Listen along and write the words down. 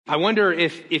I wonder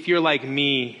if you're like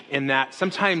me in that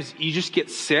sometimes you just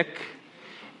get sick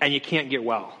and you can't get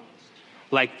well.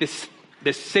 Like this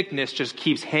sickness just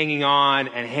keeps hanging on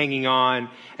and hanging on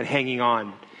and hanging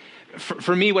on.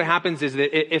 For me, what happens is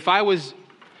that if I was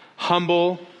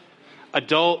humble,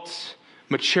 adult,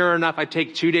 mature enough, I'd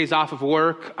take 2 days off of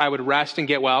work, I would rest and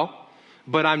get well.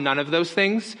 But I'm none of those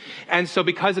things. And so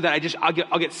because of that,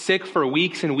 I'll get sick for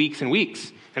weeks and weeks and weeks.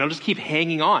 And I'll just keep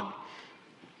hanging on.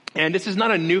 And this is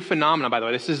not a new phenomenon, by the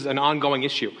way. This is an ongoing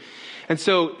issue. And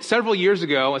so several years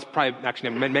ago, it's probably actually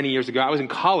many years ago, I was in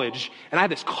college and I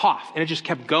had this cough and it just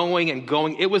kept going and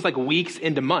going. It was like weeks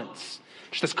into months.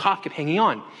 Just this cough kept hanging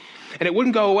on and it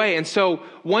wouldn't go away. And so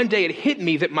one day it hit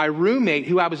me that my roommate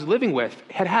who I was living with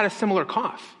had a similar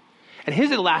cough and his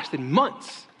had lasted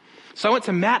months. So I went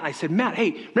to Matt and I said, Matt,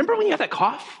 hey, remember when you had that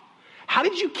cough? How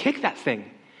did you kick that thing?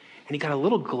 And he got a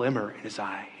little glimmer in his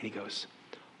eye and he goes,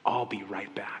 I'll be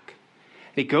right back.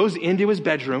 And he goes into his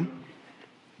bedroom.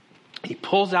 He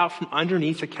pulls out from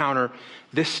underneath the counter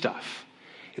this stuff.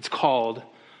 It's called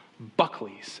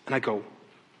Buckley's. And I go,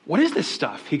 what is this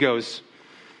stuff? He goes,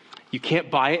 you can't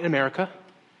buy it in America.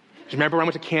 Do you remember when I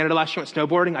went to Canada last year, went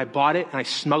snowboarding? I bought it and I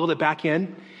smuggled it back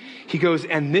in. He goes,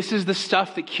 and this is the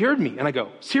stuff that cured me. And I go,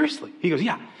 seriously? He goes,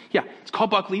 yeah. It's called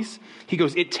Buckley's. He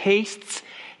goes, it tastes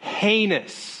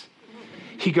heinous.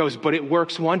 He goes, but it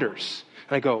works wonders.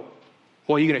 And I go,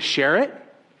 well, are you going to share it?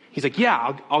 He's like,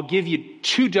 yeah, I'll give you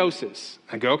 2 doses.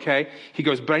 I go, okay. He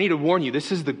goes, but I need to warn you,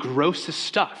 this is the grossest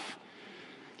stuff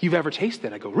you've ever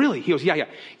tasted. I go, really? He goes, yeah.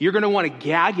 You're going to want to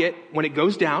gag it when it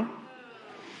goes down.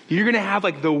 You're going to have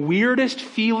like the weirdest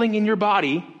feeling in your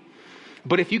body.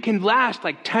 But if you can last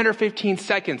like 10 or 15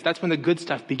 seconds, that's when the good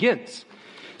stuff begins.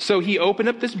 So he opened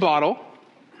up this bottle.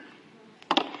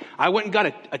 I went and got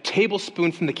a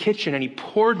tablespoon from the kitchen and he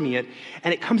poured me it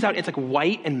and it comes out, it's like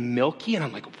white and milky. And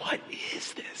I'm like, what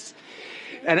is this?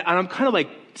 And I'm kind of like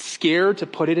scared to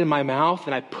put it in my mouth.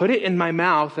 And I put it in my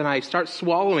mouth and I start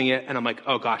swallowing it. And I'm like,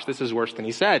 oh gosh, this is worse than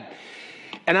he said.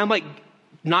 And I'm like,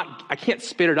 I can't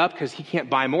spit it up because he can't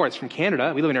buy more. It's from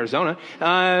Canada. We live in Arizona.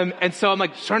 And so I'm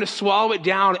like trying to swallow it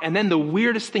down. And then the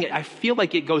weirdest thing, I feel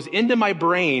like it goes into my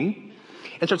brain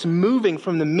and starts moving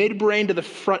from the midbrain to the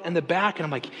front and the back. And I'm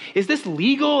like, is this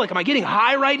legal? Like, am I getting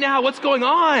high right now? What's going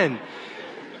on?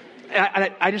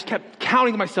 And I just kept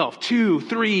counting to myself, 2,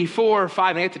 3, 4, 5,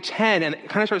 and I get to 10, and it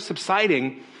kind of starts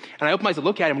subsiding. And I open my eyes to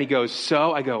look at him, and he goes,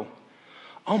 so? I go,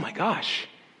 oh my gosh,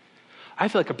 I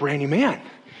feel like a brand new man.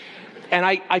 And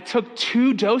I took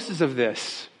 2 doses of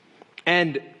this,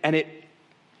 and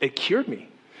it cured me.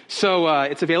 So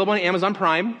it's available on Amazon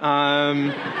Prime.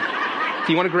 If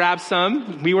you want to grab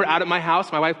some, we were out at my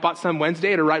house. My wife bought some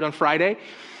Wednesday. It arrived on Friday.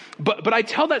 But I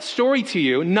tell that story to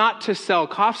you, not to sell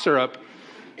cough syrup,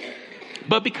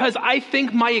 but because I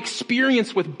think my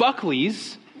experience with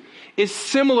Buckley's is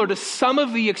similar to some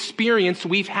of the experience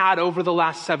we've had over the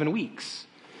last 7 weeks.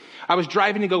 I was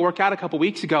driving to go work out a couple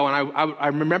weeks ago, and I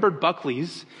remembered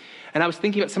Buckley's, and I was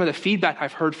thinking about some of the feedback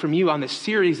I've heard from you on this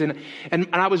series, and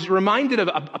I was reminded of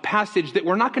a passage that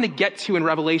we're not going to get to in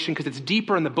Revelation because it's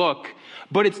deeper in the book,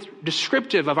 but it's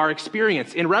descriptive of our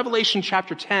experience. In Revelation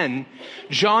chapter 10,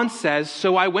 John says,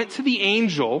 so I went to the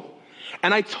angel,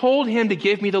 and I told him to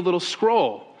give me the little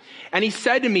scroll. And he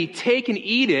said to me, take and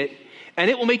eat it,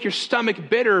 and it will make your stomach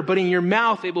bitter, but in your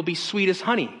mouth it will be sweet as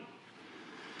honey.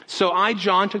 So I,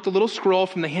 John, took the little scroll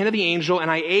from the hand of the angel, and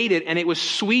I ate it, and it was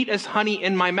sweet as honey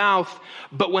in my mouth.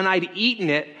 But when I'd eaten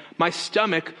it, my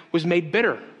stomach was made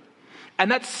bitter.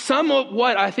 And that's somewhat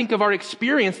what I think of our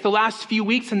experience the last few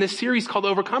weeks in this series called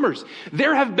Overcomers.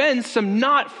 There have been some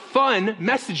not fun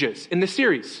messages in this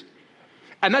series.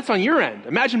 And that's on your end.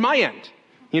 Imagine my end.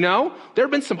 You know, there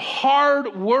have been some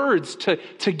hard words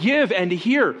to give and to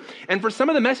hear. And for some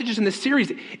of the messages in this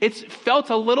series, it's felt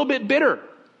a little bit bitter.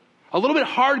 A little bit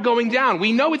hard going down.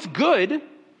 We know it's good,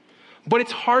 but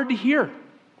it's hard to hear.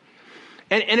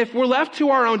 And if we're left to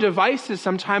our own devices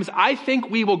sometimes, I think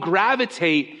we will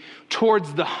gravitate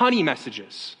towards the honey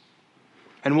messages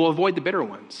and we'll avoid the bitter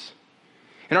ones.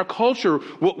 In our culture,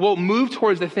 we'll move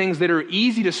towards the things that are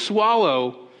easy to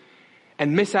swallow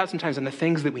and miss out sometimes on the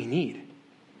things that we need.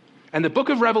 And the book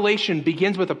of Revelation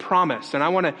begins with a promise. And I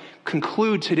want to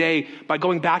conclude today by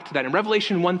going back to that. In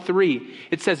Revelation 1:3,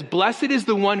 it says, blessed is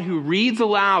the one who reads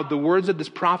aloud the words of this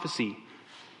prophecy.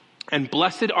 And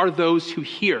blessed are those who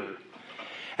hear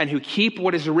and who keep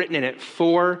what is written in it,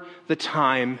 for the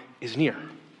time is near.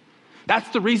 That's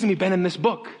the reason we've been in this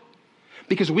book.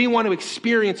 Because we want to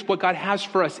experience what God has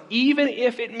for us, even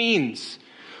if it means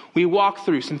we walk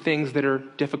through some things that are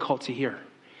difficult to hear.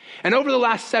 And over the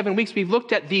last 7 weeks, we've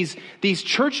looked at these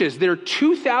churches that are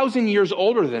 2,000 years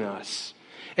older than us.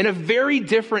 in a very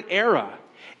different era.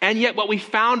 And yet what we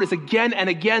found is again and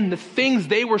again, the things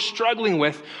they were struggling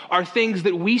with are things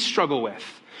that we struggle with.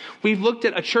 We've looked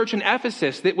at a church in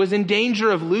Ephesus that was in danger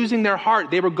of losing their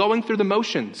heart. They were going through the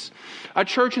motions. A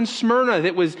church in Smyrna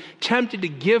that was tempted to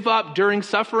give up during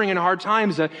suffering and hard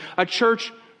times. A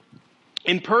church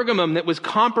in Pergamum that was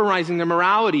compromising their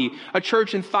morality. A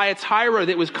church in Thyatira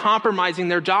that was compromising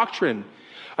their doctrine.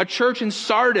 A church in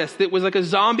Sardis that was like a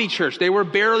zombie church. They were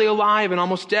barely alive and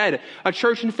almost dead. A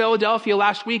church in Philadelphia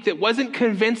last week that wasn't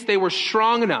convinced they were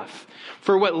strong enough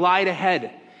for what lied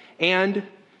ahead. And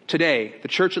today, the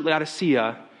church at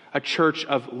Leodicea, a church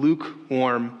of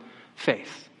lukewarm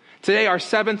faith. Today, our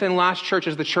seventh and last church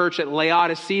is the church at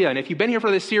Laodicea. And if you've been here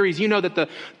for this series, you know that the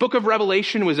book of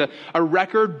Revelation was a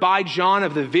record by John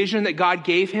of the vision that God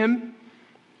gave him.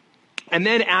 And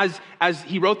then as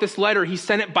he wrote this letter, he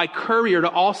sent it by courier to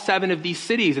all 7 of these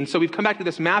cities. And so we've come back to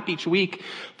this map each week,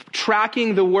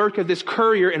 tracking the work of this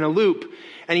courier in a loop.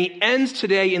 And he ends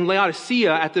today in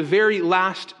Laodicea at the very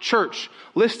last church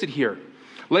listed here.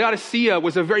 Laodicea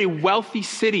was a very wealthy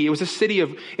city. It was a city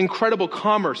of incredible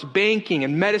commerce, banking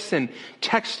and medicine,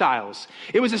 textiles.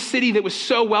 It was a city that was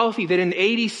so wealthy that in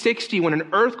AD 60, when an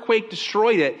earthquake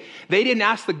destroyed it, they didn't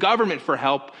ask the government for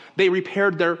help. They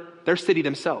repaired their city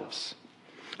themselves.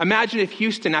 Imagine if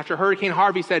Houston, after Hurricane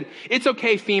Harvey, said, "It's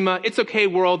okay, FEMA. It's okay,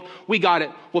 world. We got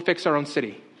it. We'll fix our own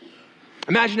city."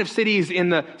 Imagine if cities in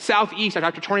the southeast,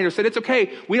 after tornado, said, "It's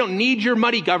okay. We don't need your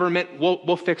money, government.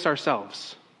 We'll fix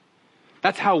ourselves."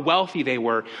 That's how wealthy they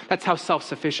were. That's how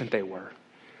self-sufficient they were.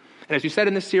 And as we said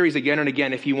in this series again and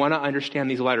again, if you want to understand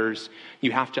these letters,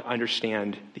 you have to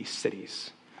understand these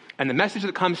cities. And the message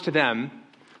that comes to them,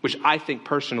 which I think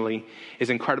personally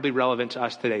is incredibly relevant to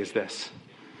us today, is this.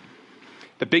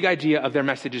 The big idea of their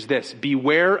message is this: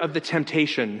 beware of the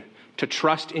temptation to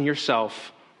trust in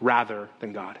yourself rather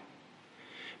than God.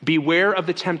 Beware of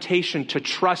the temptation to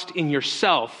trust in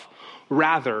yourself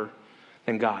rather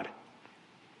than God.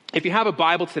 If you have a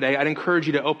Bible today, I'd encourage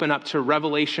you to open up to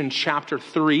Revelation chapter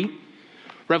 3.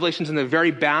 Revelation's in the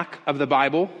very back of the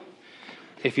Bible.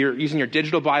 If you're using your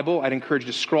digital Bible, I'd encourage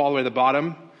you to scroll all the way to the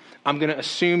bottom. I'm going to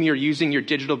assume you're using your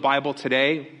digital Bible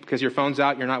today because your phone's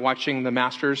out, you're not watching the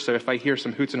Masters. So if I hear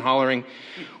some hoots and hollering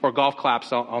or golf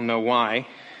claps, I'll know why.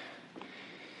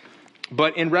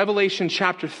 But in Revelation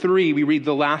chapter 3, we read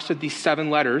the last of these 7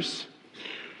 letters.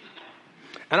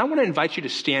 And I want to invite you to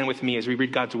stand with me as we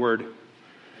read God's word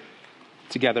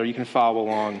together. You can follow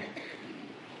along.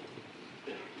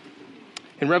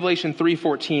 In Revelation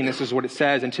 3:14, this is what it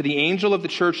says: "And to the angel of the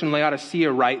church in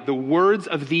Laodicea write, the words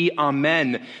of the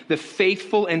Amen, the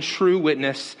faithful and true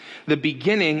witness, the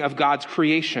beginning of God's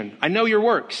creation. I know your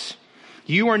works.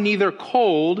 You are neither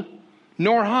cold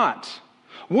nor hot.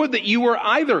 Would that you were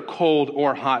either cold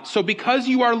or hot. So because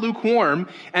you are lukewarm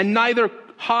and neither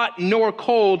hot nor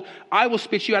cold, I will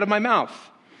spit you out of my mouth.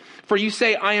 For you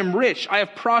say, I am rich, I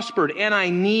have prospered, and I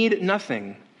need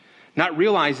nothing, not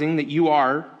realizing that you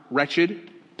are wretched,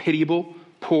 pitiable,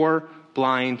 poor,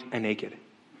 blind, and naked.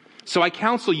 So I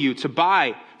counsel you to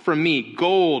buy from me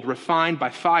gold refined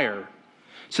by fire,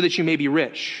 so that you may be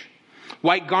rich,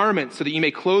 white garments so that you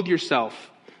may clothe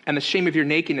yourself, and the shame of your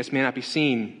nakedness may not be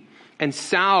seen, and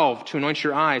salve to anoint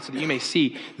your eyes so that you may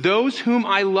see. Those whom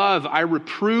I love I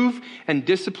reprove and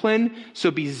discipline, so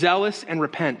be zealous and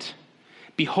repent.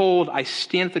 Behold, I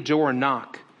stand at the door and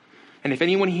knock. And if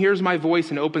anyone hears my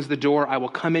voice and opens the door, I will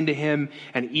come into him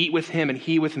and eat with him and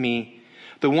he with me.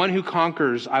 The one who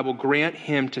conquers, I will grant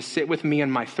him to sit with me on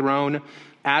my throne,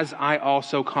 as I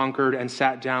also conquered and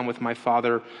sat down with my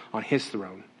Father on his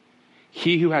throne.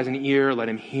 He who has an ear, let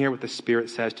him hear what the Spirit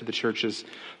says to the churches."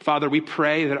 Father, we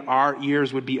pray that our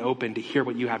ears would be open to hear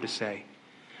what you have to say,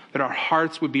 that our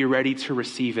hearts would be ready to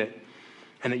receive it,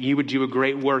 and that you would do a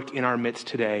great work in our midst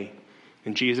today.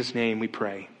 In Jesus' name we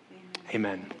pray.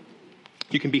 Amen.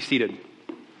 You can be seated.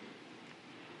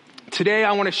 Today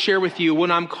I want to share with you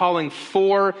what I'm calling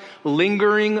 4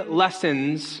 lingering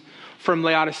lessons from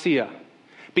Laodicea.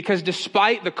 Because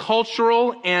despite the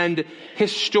cultural and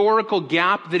historical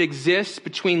gap that exists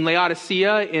between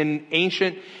Laodicea in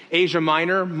ancient Asia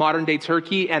Minor, modern day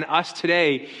Turkey, and us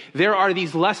today, there are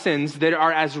these lessons that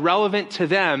are as relevant to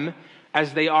them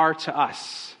as they are to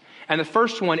us. And the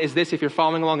first one is this, if you're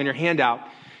following along in your handout: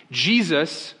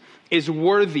 Jesus is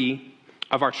worthy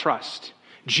of our trust.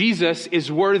 Jesus is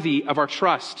worthy of our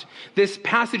trust. This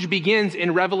passage begins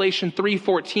in Revelation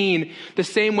 3:14, the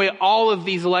same way all of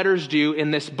these letters do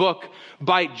in this book,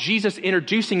 by Jesus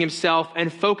introducing himself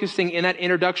and focusing in that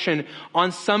introduction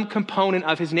on some component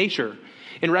of his nature.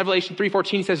 In Revelation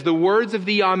 3:14, he says, "The words of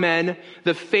the Amen,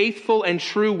 the faithful and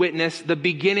true witness, the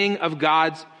beginning of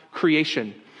God's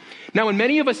creation." Now, when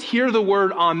many of us hear the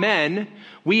word amen,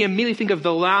 we immediately think of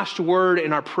the last word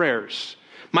in our prayers.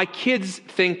 My kids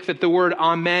think that the word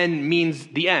amen means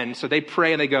the end. So they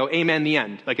pray and they go, amen, the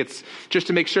end. Like it's just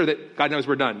to make sure that God knows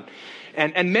we're done.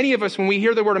 And many of us, when we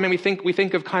hear the word amen, we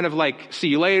think of kind of like, see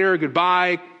you later,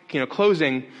 goodbye,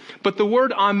 closing. But the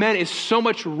word amen is so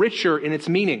much richer in its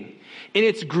meaning. In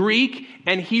its Greek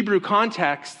and Hebrew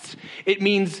contexts, it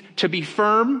means to be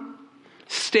firm,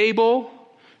 stable,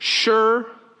 sure,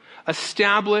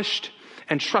 established,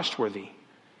 and trustworthy.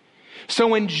 So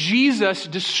when Jesus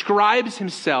describes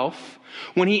himself,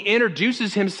 when he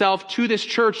introduces himself to this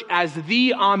church as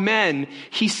the Amen,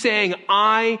 he's saying,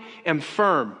 I am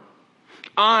firm.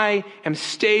 I am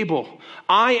stable.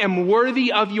 I am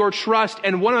worthy of your trust.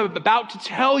 And what I'm about to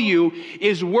tell you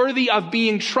is worthy of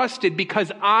being trusted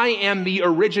because I am the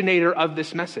originator of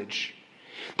this message.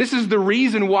 This is the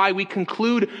reason why we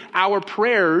conclude our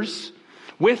prayers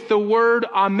with the word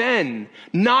amen,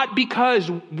 not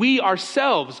because we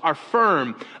ourselves are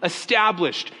firm,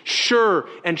 established, sure,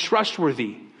 and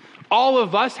trustworthy. All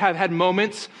of us have had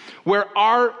moments where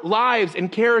our lives and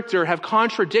character have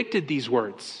contradicted these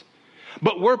words.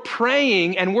 But we're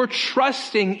praying and we're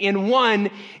trusting in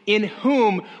one in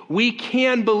whom we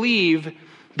can believe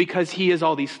because he is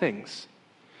all these things.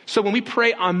 So when we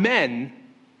pray amen,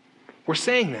 we're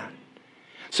saying that.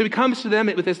 So he comes to them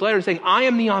with this letter saying, I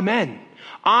am the amen.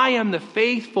 I am the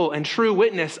faithful and true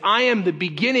witness. I am the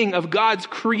beginning of God's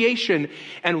creation.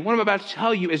 And what I'm about to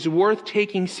tell you is worth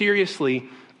taking seriously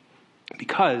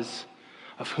because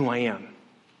of who I am.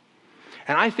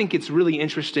 And I think it's really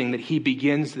interesting that he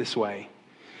begins this way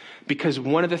because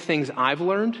one of the things I've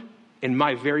learned in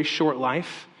my very short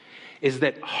life is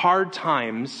that hard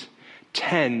times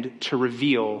tend to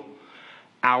reveal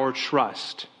our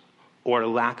trust or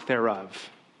lack thereof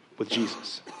with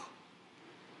Jesus.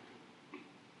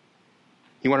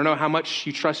 You want to know how much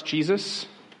you trust Jesus?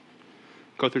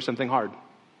 Go through something hard.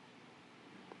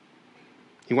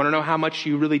 You want to know how much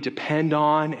you really depend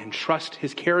on and trust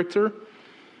his character?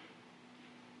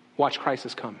 Watch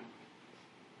crisis come.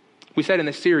 We said in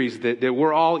this series that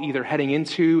we're all either heading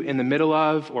into, in the middle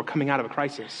of, or coming out of a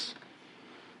crisis.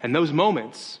 And those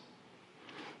moments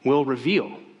will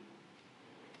reveal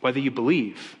whether you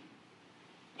believe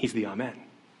he's the Amen.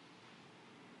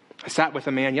 I sat with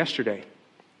a man yesterday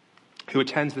who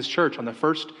attends this church. On the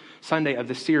first Sunday of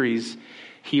this series,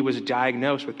 he was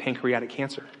diagnosed with pancreatic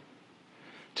cancer.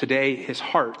 Today, his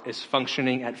heart is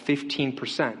functioning at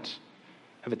 15%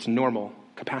 of its normal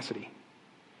capacity.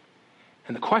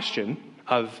 And the question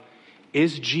of,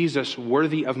 is Jesus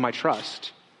worthy of my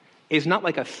trust, is not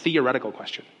like a theoretical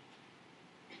question.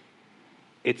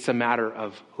 It's a matter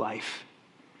of life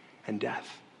and death.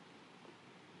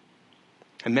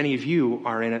 And many of you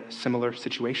are in a similar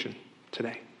situation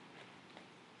today.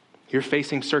 You're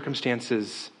facing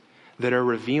circumstances that are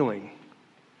revealing,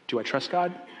 do I trust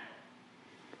God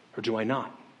or do I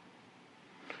not?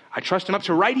 I trust him up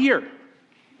to right here.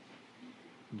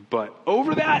 But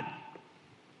over that,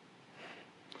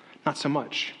 not so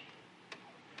much.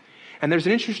 And there's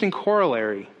an interesting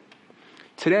corollary.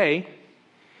 Today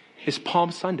is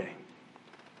Palm Sunday.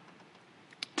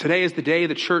 Today is the day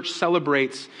the church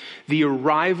celebrates the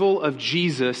arrival of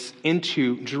Jesus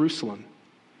into Jerusalem.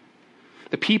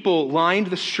 The people lined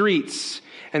the streets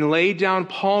and laid down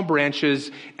palm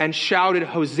branches and shouted,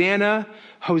 Hosanna,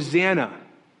 Hosanna.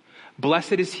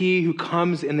 Blessed is he who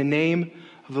comes in the name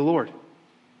of the Lord.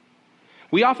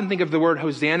 We often think of the word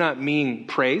Hosanna meaning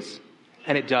praise,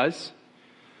 and it does.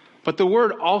 But the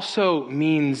word also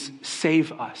means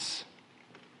save us,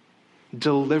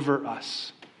 deliver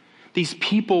us. These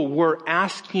people were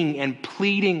asking and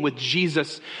pleading with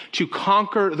Jesus to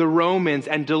conquer the Romans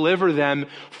and deliver them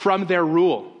from their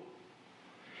rule.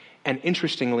 And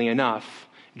interestingly enough,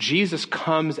 Jesus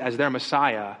comes as their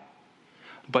Messiah,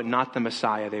 but not the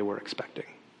Messiah they were expecting.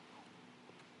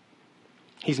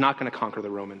 He's not going to conquer the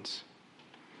Romans.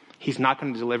 He's not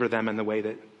going to deliver them in the way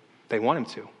that they want him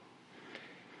to.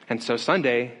 And so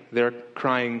Sunday, they're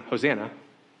crying Hosanna.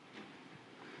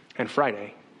 And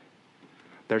Friday,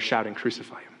 they're shouting,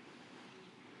 crucify him.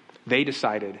 They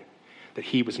decided that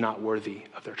he was not worthy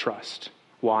of their trust.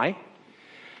 Why?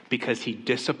 Because he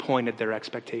disappointed their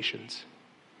expectations.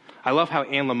 I love how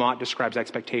Anne Lamott describes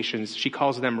expectations. She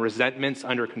calls them resentments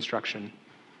under construction.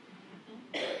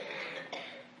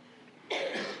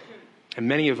 And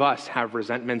many of us have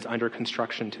resentments under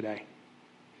construction today.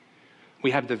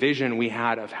 We have the vision we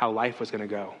had of how life was going to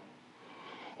go,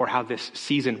 or how this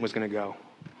season was going to go,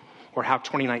 or how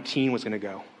 2019 was going to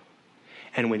go.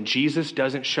 And when Jesus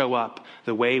doesn't show up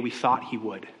the way we thought he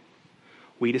would,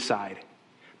 we decide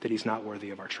that he's not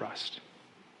worthy of our trust.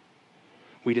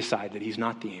 we decide that he's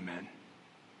not the amen.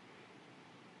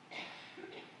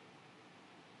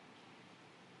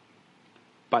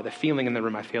 By the feeling in the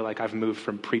room, I feel like I've moved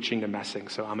from preaching to messing,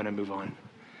 so I'm going to move on.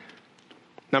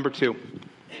 Number 2,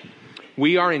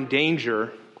 we are in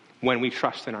danger when we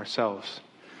trust in ourselves.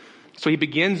 So he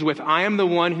begins with, I am the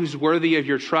one who's worthy of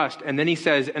your trust. And then he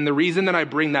says, and the reason that I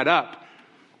bring that up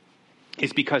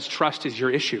is because trust is your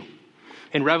issue.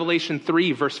 In Revelation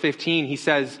 3, verse 15, he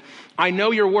says, I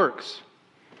know your works.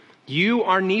 You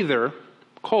are neither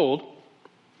cold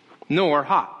nor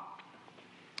hot.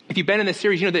 If you've been in this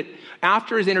series, you know that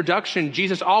after his introduction,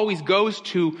 Jesus always goes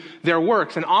to their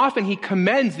works. And often he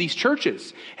commends these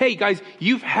churches. Hey, guys,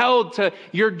 you've held to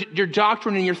your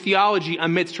doctrine and your theology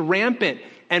amidst rampant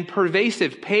and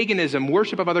pervasive paganism,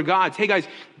 worship of other gods. Hey, guys,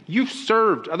 you've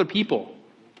served other people,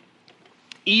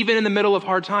 even in the middle of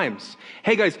hard times.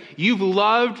 Hey, guys, you've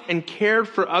loved and cared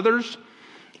for others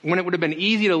when it would have been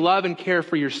easy to love and care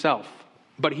for yourself.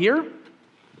 But here, he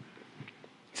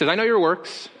says, I know your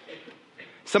works.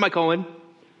 Semicolon,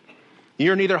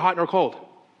 you're neither hot nor cold.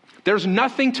 There's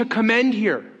nothing to commend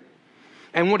here.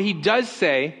 And what he does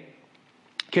say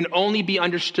can only be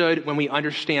understood when we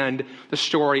understand the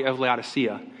story of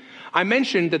Laodicea. I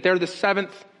mentioned that they're the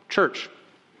 7th church.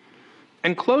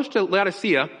 And close to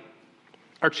Laodicea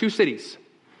are 2 cities,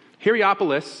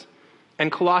 Hierapolis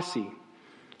and Colossae.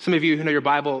 Some of you who know your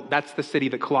Bible, that's the city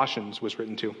that Colossians was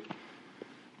written to.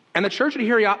 And the church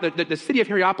at the city of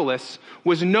Hierapolis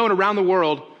was known around the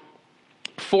world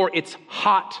for its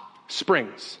hot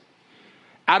springs.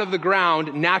 Out of the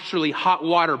ground, naturally hot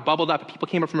water bubbled up. People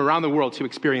came up from around the world to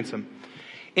experience them.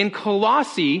 In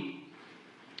Colossae,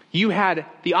 you had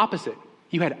the opposite.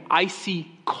 You had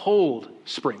icy cold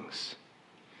springs.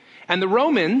 And the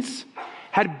Romans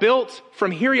had built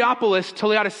from Hierapolis to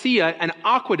Laodicea an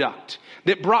aqueduct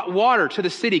that brought water to the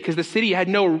city because the city had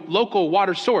no local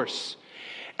water source.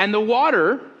 And the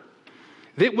water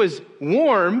that was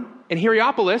warm in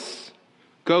Hierapolis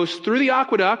goes through the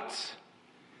aqueduct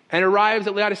and arrives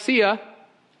at Leodicea.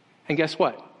 And guess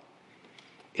what?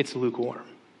 It's lukewarm.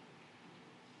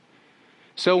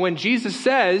 So when Jesus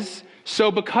says, so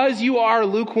because you are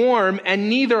lukewarm and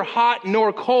neither hot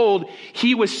nor cold,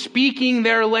 he was speaking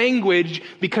their language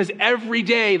because every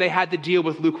day they had to deal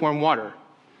with lukewarm water.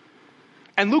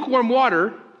 And lukewarm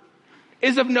water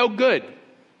is of no good.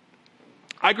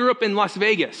 I grew up in Las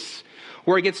Vegas,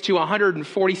 where it gets to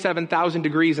 147,000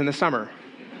 degrees in the summer.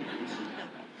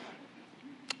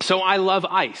 So I love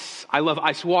ice. I love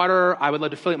ice water. I would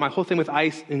love to fill my whole thing with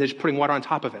ice and just putting water on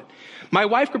top of it. My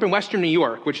wife grew up in Western New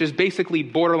York, which is basically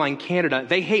borderline Canada.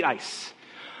 They hate ice.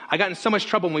 I got in so much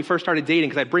trouble when we first started dating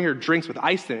because I'd bring her drinks with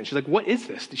ice in it. She's like, what is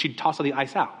this? She'd toss all the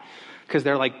ice out because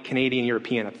they're like Canadian,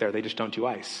 European up there. They just don't do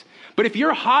ice. But if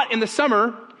you're hot in the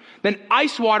summer, then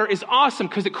ice water is awesome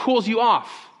because it cools you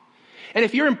off. And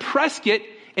if you're in Prescott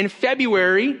in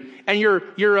February and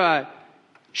you're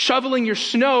shoveling your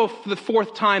snow for the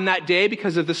 4th time that day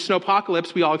because of the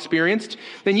snowpocalypse we all experienced,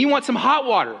 then you want some hot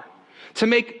water to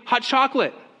make hot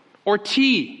chocolate or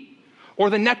tea or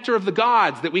the nectar of the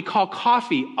gods that we call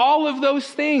coffee. All of those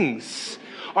things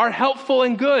are helpful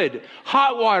and good.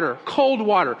 Hot water, cold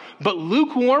water, but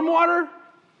lukewarm water,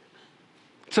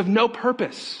 it's of no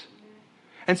purpose.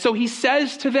 And so he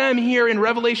says to them here in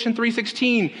Revelation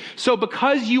 3:16, so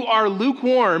because you are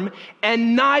lukewarm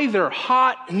and neither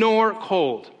hot nor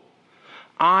cold,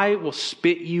 I will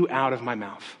spit you out of my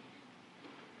mouth.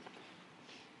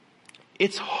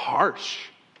 It's harsh.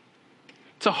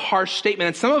 It's a harsh statement.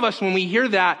 And some of us, when we hear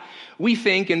that, we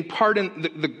think, and pardon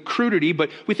the crudity, but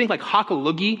we think like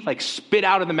hakalugi, like spit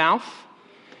out of the mouth.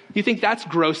 You think that's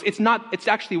gross. It's not. It's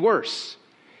actually worse.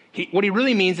 What he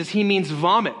really means is he means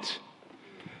vomit.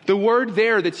 The word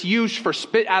there that's used for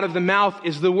spit out of the mouth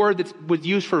is the word that was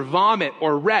used for vomit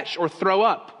or retch or throw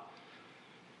up.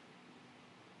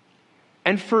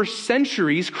 And for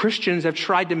centuries, Christians have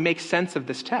tried to make sense of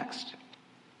this text.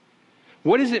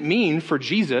 What does it mean for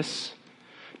Jesus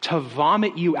to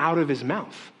vomit you out of his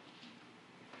mouth?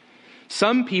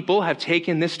 Some people have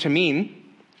taken this to mean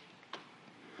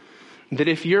that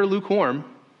if you're lukewarm,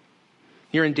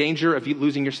 you're in danger of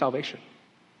losing your salvation.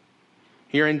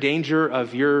 You're in danger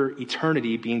of your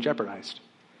eternity being jeopardized.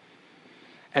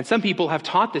 And some people have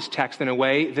taught this text in a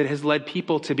way that has led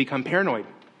people to become paranoid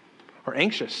or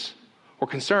anxious or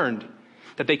concerned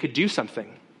that they could do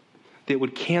something that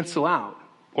would cancel out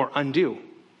or undo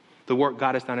the work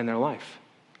God has done in their life.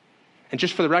 And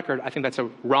just for the record, I think that's a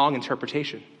wrong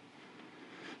interpretation.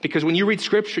 Because when you read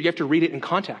Scripture, you have to read it in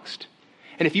context.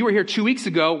 And if you were here 2 weeks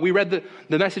ago, we read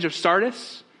the message of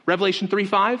Sardis, Revelation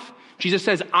 3:5. Jesus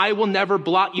says, I will never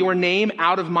blot your name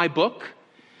out of my book.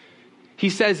 He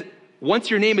says,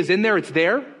 once your name is in there, it's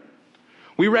there.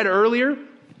 We read earlier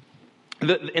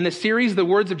in the series, the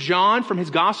words of John from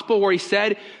his gospel, where he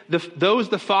said, those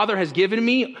the Father has given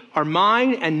me are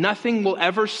mine, and nothing will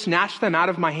ever snatch them out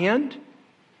of my hand.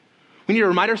 We need to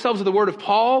remind ourselves of the word of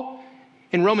Paul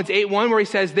in Romans 8:1, where he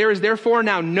says, there is therefore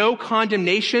now no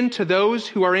condemnation to those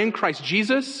who are in Christ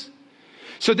Jesus.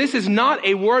 So this is not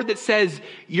a word that says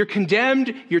you're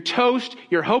condemned, you're toast,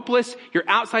 you're hopeless, you're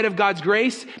outside of God's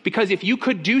grace, because if you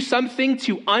could do something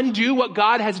to undo what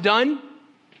God has done,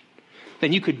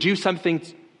 then you could do something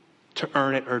to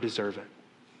earn it or deserve it.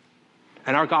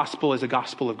 And our gospel is a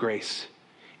gospel of grace,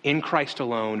 in Christ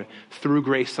alone, through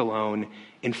grace alone,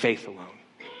 in faith alone.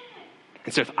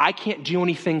 And so if I can't do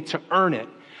anything to earn it,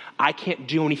 I can't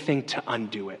do anything to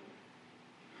undo it.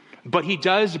 But he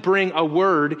does bring a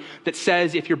word that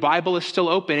says, if your Bible is still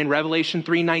open, in Revelation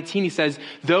 3:19, he says,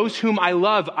 those whom I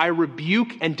love, I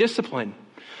rebuke and discipline.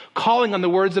 Calling on the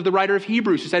words of the writer of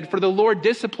Hebrews, who said, for the Lord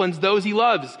disciplines those he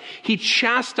loves. He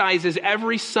chastises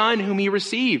every son whom he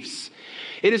receives.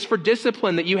 It is for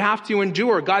discipline that you have to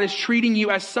endure. God is treating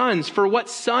you as sons. For what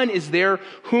son is there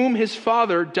whom his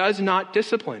father does not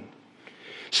discipline?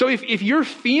 So if you're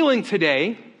feeling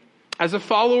today, as a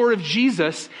follower of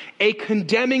Jesus, a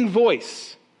condemning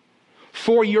voice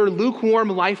for your lukewarm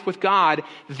life with God,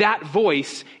 that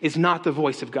voice is not the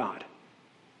voice of God.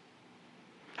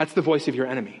 That's the voice of your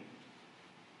enemy.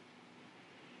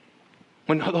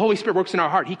 When the Holy Spirit works in our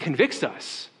heart, he convicts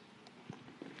us,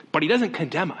 but he doesn't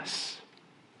condemn us.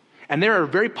 And there are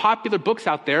very popular books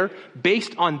out there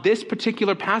based on this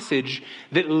particular passage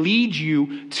that lead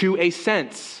you to a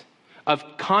sense of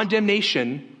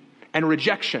condemnation and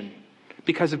rejection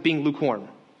because of being lukewarm.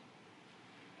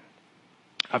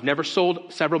 I've never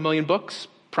sold several million books,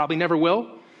 probably never will,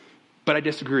 but I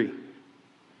disagree.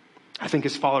 I think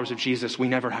as followers of Jesus, we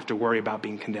never have to worry about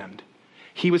being condemned.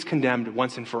 He was condemned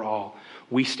once and for all.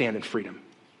 We stand in freedom.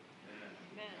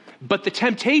 Amen. But the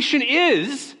temptation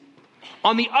is,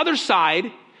 on the other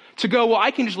side, to go, well,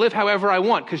 I can just live however I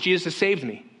want because Jesus has saved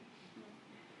me.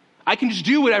 I can just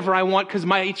do whatever I want because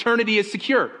my eternity is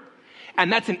secure.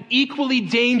 And that's an equally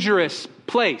dangerous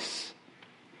place.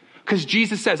 Because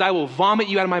Jesus says, I will vomit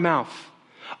you out of my mouth.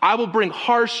 I will bring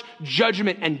harsh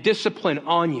judgment and discipline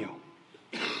on you.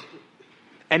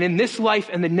 And in this life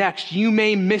and the next, you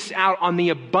may miss out on the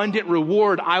abundant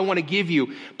reward I want to give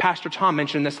you. Pastor Tom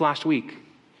mentioned this last week.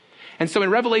 And so in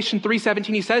Revelation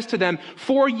 3:17, he says to them,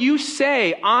 for you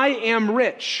say, I am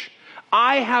rich,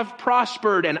 I have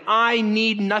prospered, and I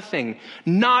need nothing,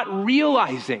 not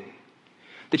realizing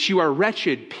that you are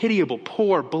wretched, pitiable,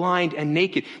 poor, blind, and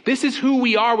naked. This is who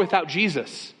we are without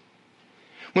Jesus.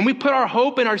 When we put our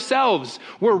hope in ourselves,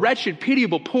 we're wretched,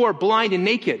 pitiable, poor, blind, and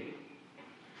naked.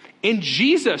 In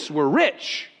Jesus, we're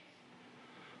rich.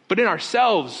 But in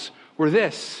ourselves, we're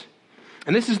this.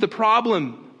 And this is the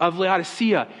problem of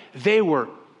Leodicea. They were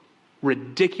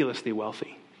ridiculously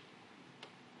wealthy.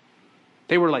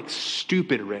 They were like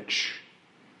stupid rich.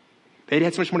 They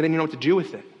had so much money they didn't know what to do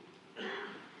with it.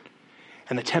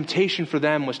 And the temptation for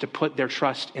them was to put their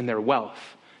trust in their wealth,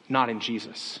 not in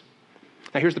Jesus.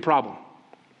 Now here's the problem.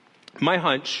 My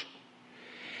hunch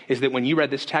is that when you read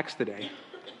this text today,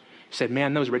 you said,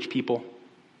 man, those rich people.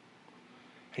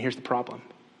 And here's the problem.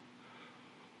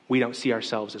 We don't see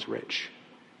ourselves as rich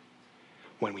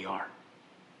when we are.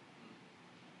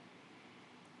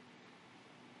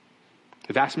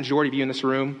 The vast majority of you in this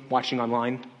room, watching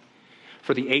online,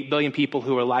 for the 8 billion people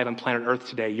who are alive on planet Earth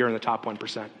today, you're in the top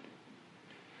 1%.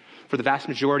 For the vast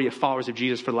majority of followers of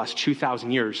Jesus for the last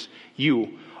 2,000 years,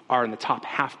 you are in the top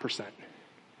 0.5%.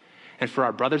 And for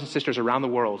our brothers and sisters around the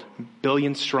world,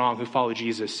 billions strong who follow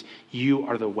Jesus, you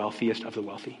are the wealthiest of the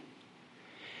wealthy.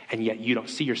 And yet you don't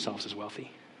see yourselves as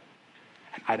wealthy.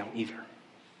 And I don't either.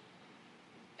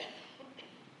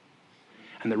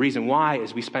 And the reason why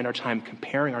is we spend our time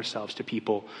comparing ourselves to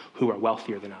people who are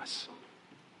wealthier than us.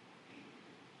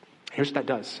 Here's what that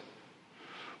does.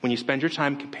 When you spend your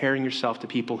time comparing yourself to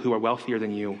people who are wealthier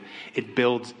than you, it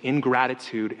builds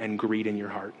ingratitude and greed in your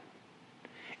heart.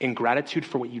 Ingratitude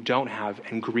for what you don't have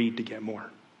and greed to get more.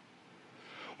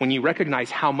 When you recognize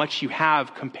how much you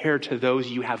have compared to those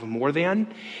you have more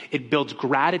than, it builds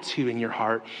gratitude in your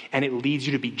heart and it leads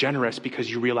you to be generous because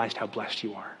you realized how blessed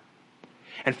you are.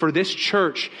 And for this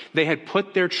church, they had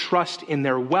put their trust in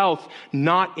their wealth,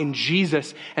 not in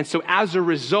Jesus. And so as a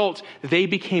result, they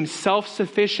became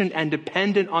self-sufficient and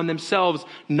dependent on themselves,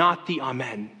 not the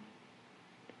Amen.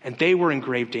 And they were in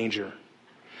grave danger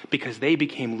because they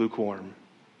became lukewarm.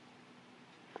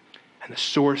 And the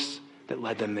source that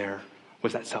led them there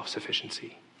was that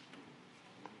self-sufficiency.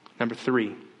 Number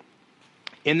 3,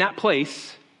 in that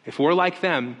place, If we're like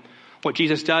them, what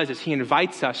Jesus does is he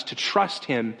invites us to trust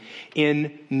him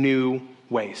in new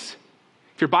ways.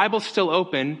 If your Bible's still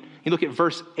open, you look at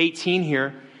verse 18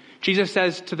 here, Jesus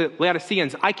says to the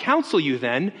Laodiceans, I counsel you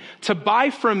then to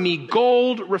buy from me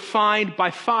gold refined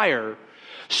by fire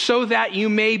so that you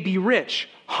may be rich.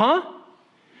 Huh?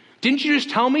 Didn't you just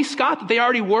tell me, Scott, that they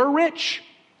already were rich?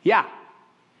 Yeah,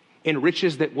 in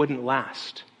riches that wouldn't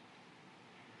last.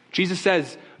 Jesus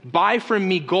says, buy from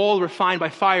me gold refined by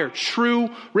fire, true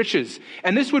riches.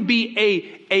 And this would be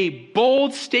a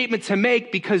bold statement to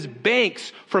make because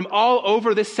banks from all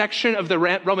over this section of the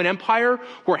Roman Empire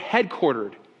were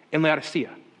headquartered in Laodicea.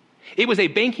 It was a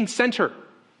banking center.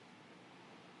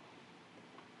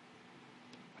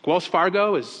 Wells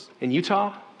Fargo is in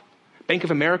Utah. Bank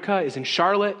of America is in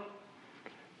Charlotte.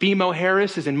 BMO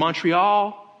Harris is in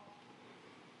Montreal.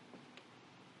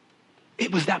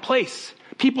 It was that place.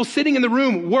 People sitting in the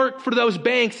room work for those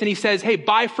banks, and he says, hey,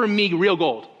 buy from me real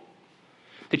gold,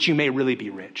 that you may really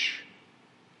be rich.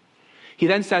 He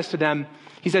then says to them,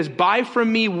 he says, buy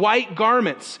from me white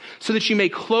garments so that you may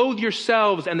clothe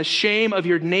yourselves and the shame of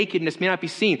your nakedness may not be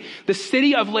seen. The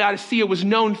city of Laodicea was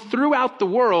known throughout the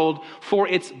world for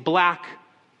its black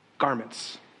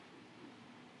garments.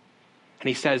 And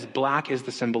he says, black is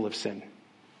the symbol of sin.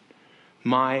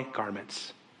 My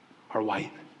garments are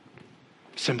white,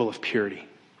 symbol of purity.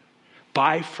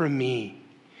 Buy from me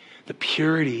the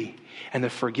purity and the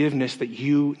forgiveness that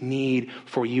you need,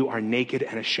 for you are naked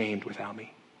and ashamed without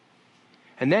me.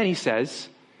 And then he says,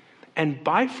 and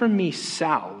buy from me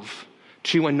salve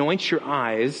to anoint your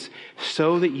eyes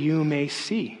so that you may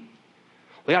see.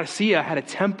 Leodicea had a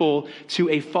temple to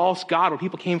a false god where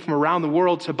people came from around the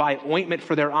world to buy ointment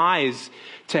for their eyes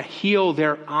to heal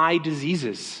their eye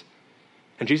diseases.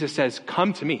 And Jesus says,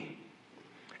 come to me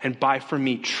and buy from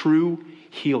me true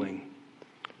healing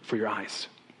for your eyes.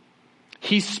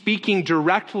 He's speaking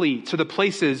directly to the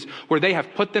places where they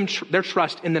have put their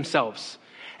trust in themselves.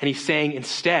 And he's saying,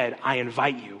 instead, I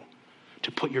invite you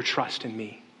to put your trust in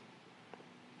me.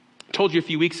 I told you a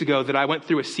few weeks ago that I went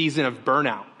through a season of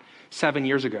burnout 7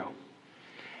 years ago.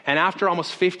 And after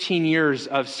almost 15 years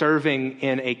of serving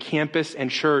in a campus and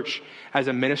church as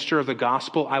a minister of the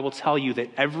gospel, I will tell you that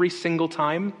every single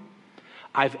time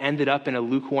I've ended up in a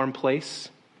lukewarm place,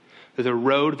 the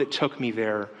road that took me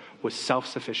there was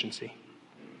self-sufficiency.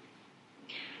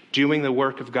 Doing the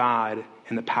work of God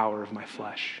in the power of my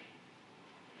flesh.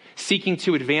 Seeking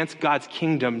to advance God's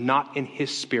kingdom, not in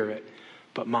his spirit,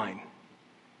 but mine.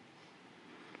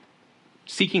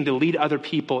 Seeking to lead other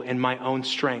people in my own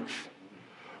strength,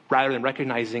 rather than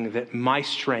recognizing that my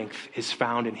strength is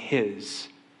found in his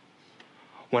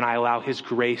when I allow his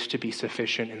grace to be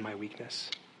sufficient in my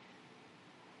weakness.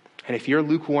 And if you're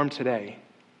lukewarm today,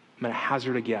 I'm going to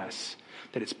hazard a guess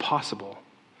that it's possible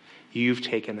you've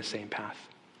taken the same path.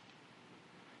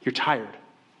 You're tired.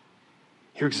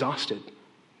 You're exhausted.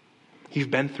 You've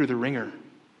been through the ringer.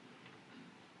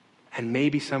 And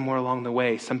maybe somewhere along the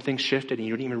way, something shifted and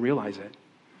you didn't even realize it.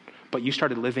 But you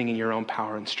started living in your own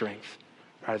power and strength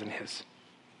rather than his.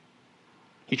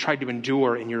 You tried to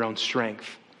endure in your own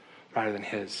strength rather than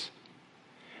his.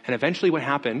 And eventually what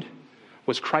happened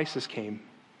was crisis came.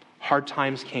 Hard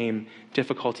times came.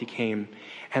 Difficulty came.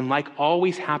 And like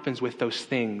always happens with those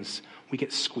things, we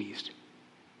get squeezed.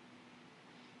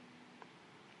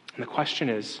 And the question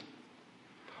is,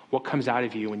 what comes out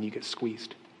of you when you get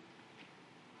squeezed?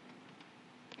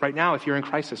 Right now, if you're in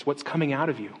crisis, what's coming out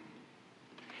of you?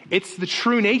 It's the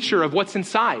true nature of what's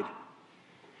inside.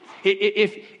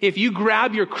 If you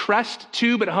grab your Crest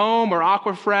tube at home or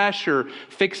Aquafresh or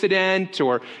Fix-It-Ent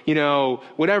or,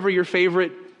 whatever your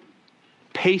favorite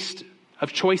paste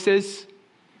of choice is,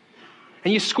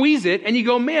 and you squeeze it and you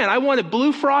go, man, I wanted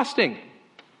blue frosting.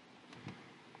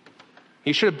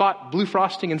 You should have bought blue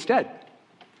frosting instead.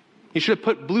 You should have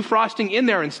put blue frosting in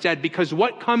there instead, because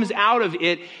what comes out of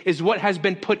it is what has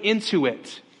been put into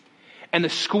it. And the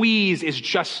squeeze is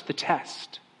just the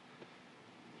test.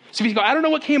 So if you go, I don't know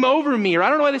what came over me, or I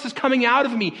don't know why this is coming out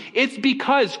of me, it's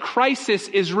because crisis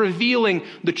is revealing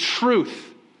the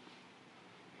truth.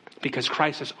 Because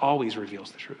crisis always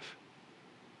reveals the truth.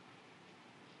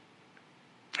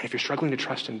 And if you're struggling to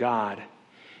trust in God,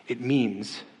 it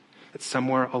means that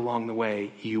somewhere along the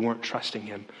way, you weren't trusting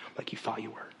him like you thought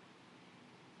you were.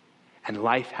 And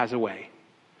life has a way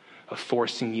of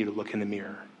forcing you to look in the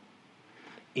mirror,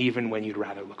 even when you'd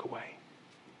rather look away.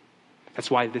 That's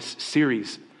why this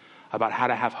series about how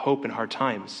to have hope in hard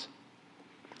times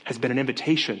has been an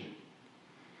invitation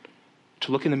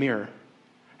to look in the mirror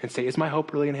and say, is my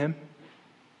hope really in him?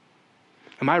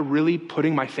 Am I really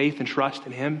putting my faith and trust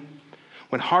in him?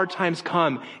 When hard times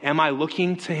come, am I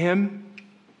looking to him?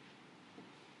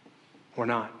 or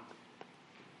not.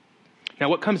 Now,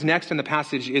 what comes next in the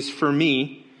passage is, for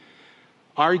me,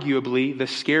 arguably the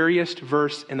scariest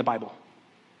verse in the Bible.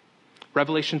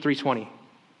 Revelation 3:20.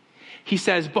 He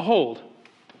says, "Behold,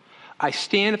 I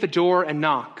stand at the door and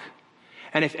knock.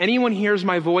 And if anyone hears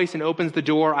my voice and opens the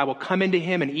door, I will come into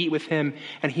him and eat with him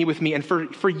and he with me." And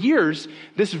for years,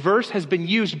 this verse has been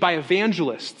used by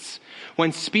evangelists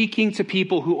when speaking to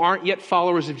people who aren't yet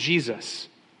followers of Jesus.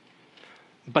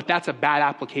 But that's a bad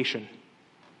application,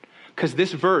 because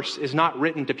this verse is not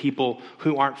written to people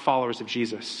who aren't followers of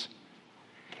Jesus.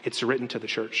 It's written to the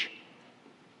church.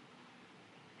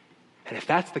 And if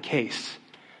that's the case,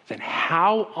 then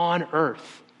how on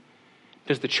earth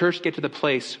does the church get to the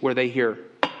place where they hear,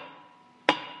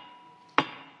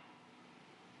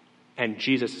 and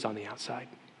Jesus is on the outside?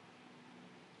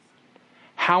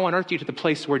 How on earth do you get to the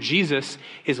place where Jesus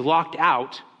is locked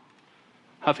out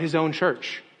of his own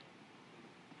church?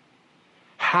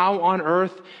 How on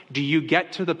earth do you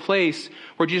get to the place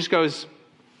where Jesus goes,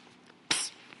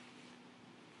 "Psst,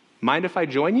 mind if I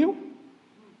join you?"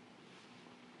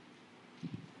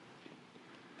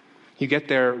 You get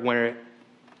there when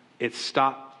it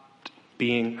stopped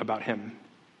being about him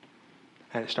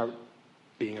and it started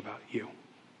being about you.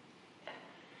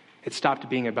 It stopped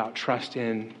being about trust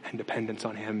in and dependence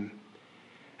on him,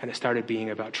 and it started being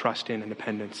about trust in and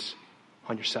dependence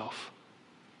on yourself.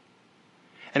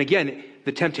 And again,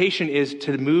 the temptation is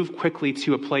to move quickly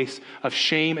to a place of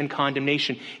shame and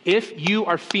condemnation. If you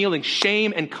are feeling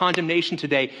shame and condemnation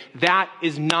today, that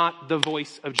is not the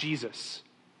voice of Jesus.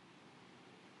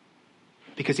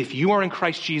 Because if you are in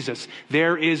Christ Jesus,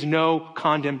 there is no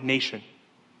condemnation.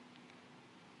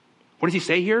 What does he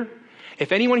say here?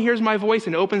 If anyone hears my voice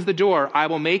and opens the door, I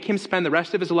will make him spend the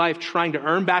rest of his life trying to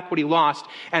earn back what he lost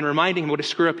and reminding him what a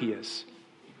screw-up he is.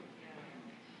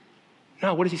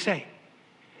 No, what does he say?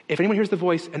 If anyone hears the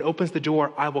voice and opens the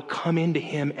door, I will come into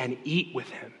him and eat with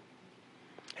him,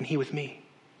 and he with me.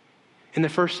 In the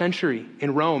first century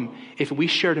in Rome, if we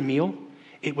shared a meal,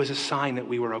 it was a sign that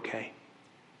we were okay.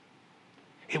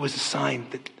 It was a sign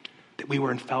that we were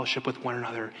in fellowship with one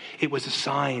another. It was a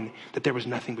sign that there was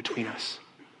nothing between us.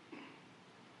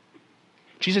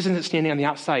 Jesus isn't standing on the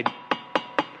outside,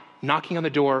 knocking on the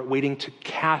door, waiting to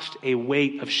cast a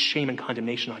weight of shame and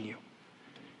condemnation on you.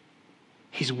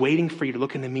 He's waiting for you to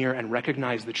look in the mirror and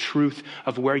recognize the truth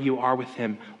of where you are with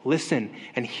him. Listen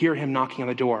and hear him knocking on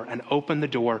the door, and open the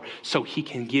door so he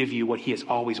can give you what he has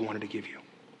always wanted to give you.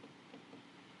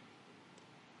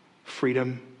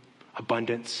 Freedom,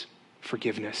 abundance,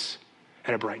 forgiveness,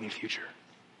 and a bright new future.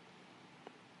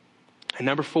 And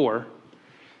number 4,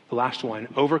 the last one,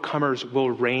 overcomers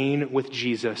will reign with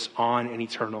Jesus on an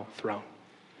eternal throne.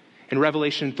 In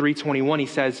Revelation 3:21, he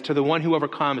says, "To the one who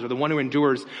overcomes, or the one who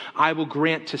endures, I will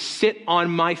grant to sit on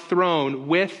my throne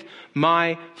with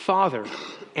my Father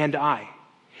and I."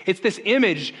 It's this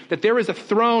image that there is a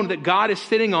throne that God is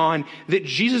sitting on, that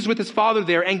Jesus is with his Father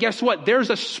there, and guess what? There's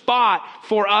a spot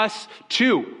for us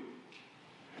too.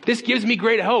 This gives me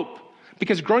great hope,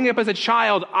 because growing up as a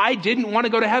child, I didn't want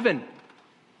to go to heaven,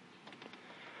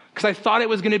 because I thought it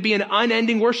was going to be an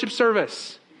unending worship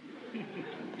service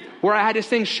where I had to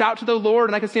sing "Shout to the Lord"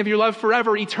 and I could sing "Of Your Love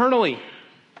Forever" eternally.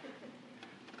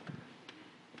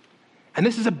 And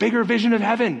this is a bigger vision of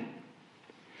heaven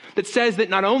that says that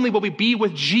not only will we be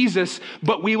with Jesus,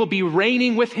 but we will be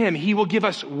reigning with him. He will give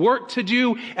us work to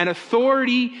do and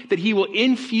authority that he will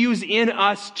infuse in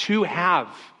us to have.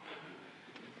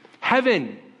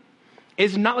 Heaven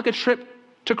is not like a trip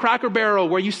to Cracker Barrel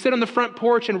where you sit on the front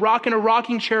porch and rock in a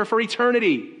rocking chair for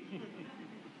eternity.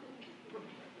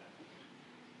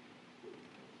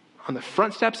 On the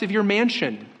front steps of your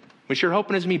mansion, which you're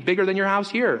hoping is going to be bigger than your house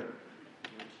here.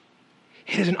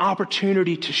 It is an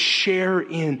opportunity to share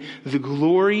in the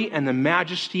glory and the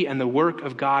majesty and the work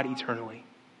of God eternally.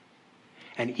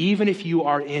 And even if you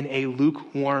are in a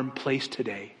lukewarm place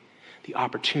today, the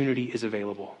opportunity is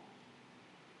available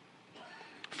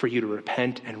for you to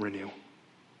repent and renew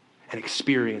and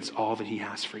experience all that he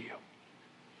has for you.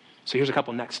 So here's a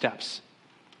couple next steps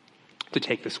to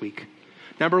take this week.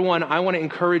 Number 1, I want to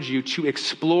encourage you to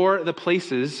explore the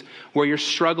places where you're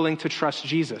struggling to trust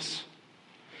Jesus.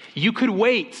 You could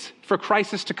wait for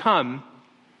crisis to come,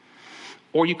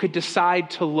 or you could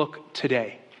decide to look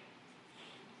today.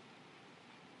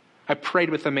 I prayed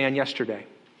with a man yesterday.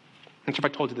 I'm not sure if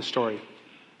I told you the story.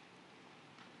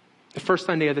 The first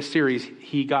Sunday of the series,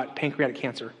 he got pancreatic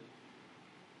cancer.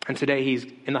 And today he's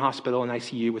in the hospital in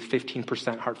ICU with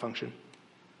 15% heart function.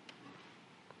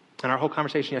 And our whole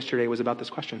conversation yesterday was about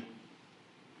this question.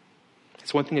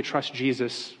 It's one thing to trust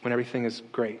Jesus when everything is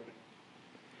great.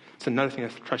 It's another thing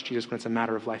to trust Jesus when it's a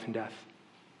matter of life and death.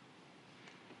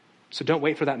 So don't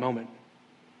wait for that moment.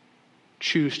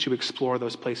 Choose to explore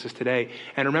those places today.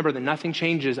 And remember that nothing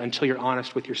changes until you're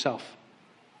honest with yourself.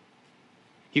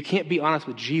 You can't be honest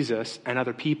with Jesus and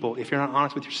other people if you're not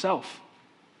honest with yourself.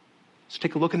 So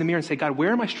take a look in the mirror and say, God,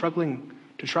 where am I struggling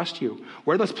to trust you?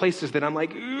 Where are those places that I'm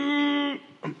like, and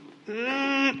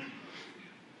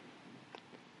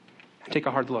take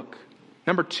a hard look.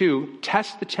 Number 2,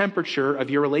 test the temperature of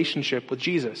your relationship with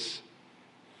Jesus.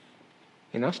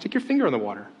 Stick your finger in the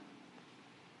water.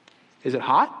 Is it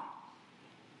hot?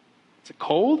 Is it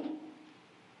cold?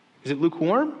 Is it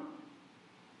lukewarm?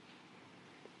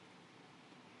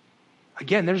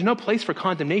 Again, there's no place for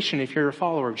condemnation if you're a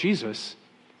follower of Jesus,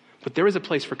 but there is a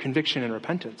place for conviction and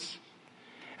repentance.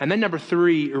 And then number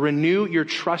 3, renew your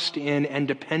trust in and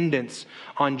dependence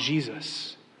on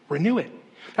Jesus. Renew it.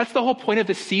 That's the whole point of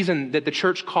the season that the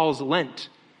church calls Lent.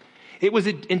 It was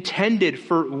intended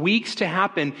for weeks to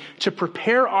happen to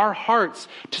prepare our hearts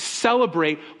to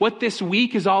celebrate what this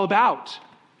week is all about.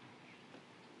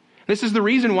 This is the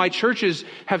reason why churches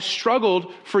have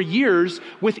struggled for years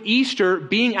with Easter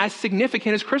being as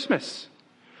significant as Christmas.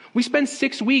 We spend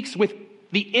 6 weeks with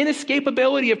the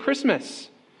inescapability of Christmas.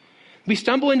 We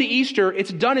stumble into Easter,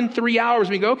 it's done in 3 hours.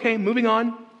 We go, okay, moving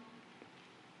on.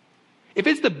 If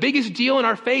it's the biggest deal in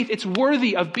our faith, it's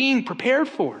worthy of being prepared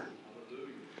for.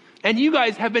 And you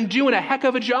guys have been doing a heck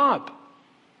of a job.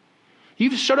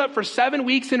 You've showed up for 7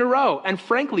 weeks in a row. And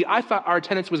frankly, I thought our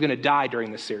attendance was going to die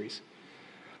during this series.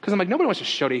 Because I'm like, nobody wants to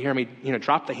show to hear me,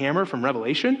 drop the hammer from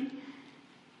Revelation.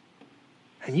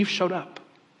 And you've showed up.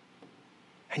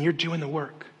 And you're doing the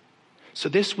work. So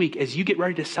this week, as you get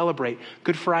ready to celebrate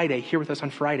Good Friday here with us on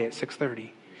Friday at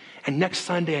 6:30, and next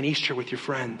Sunday on Easter with your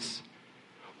friends,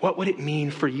 what would it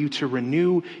mean for you to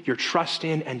renew your trust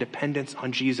in and dependence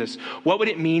on Jesus? What would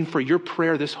it mean for your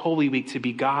prayer this Holy Week to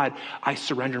be, God, I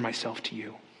surrender myself to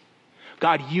you.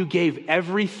 God, you gave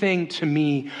everything to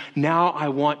me. Now I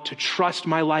want to trust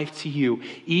my life to you,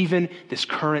 even this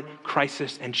current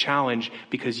crisis and challenge,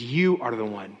 because you are the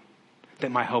one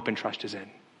that my hope and trust is in,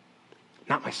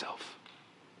 not myself.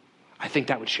 I think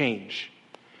that would change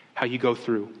how you go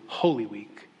through Holy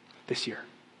Week this year.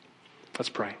 Let's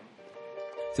pray.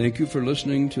 Thank you for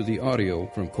listening to the audio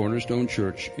from Cornerstone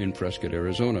Church in Prescott,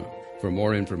 Arizona. For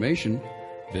more information,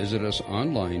 visit us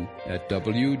online at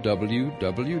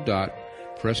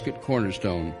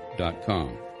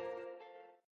www.prescottcornerstone.com.